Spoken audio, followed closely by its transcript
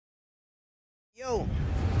Yo,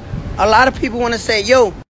 a lot of people want to say, yo,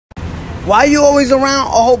 why you always around a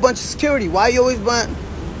whole bunch of security? Why you always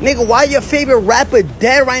nigga, why your favorite rapper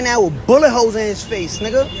dead right now with bullet holes in his face,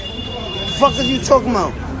 nigga? The fuck is you talking about?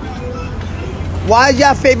 Why is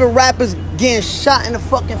y'all favorite rappers getting shot in the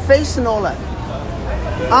fucking face and all that?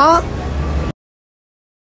 Huh?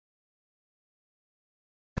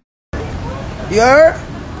 You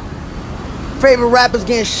heard? Favorite rappers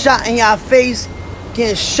getting shot in y'all face,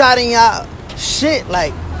 getting shot in y'all shit,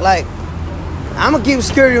 like, I'ma give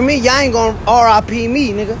security to me. Y'all ain't gonna RIP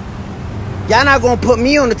me, nigga. Y'all not gonna put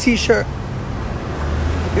me on the t-shirt.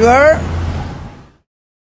 You heard?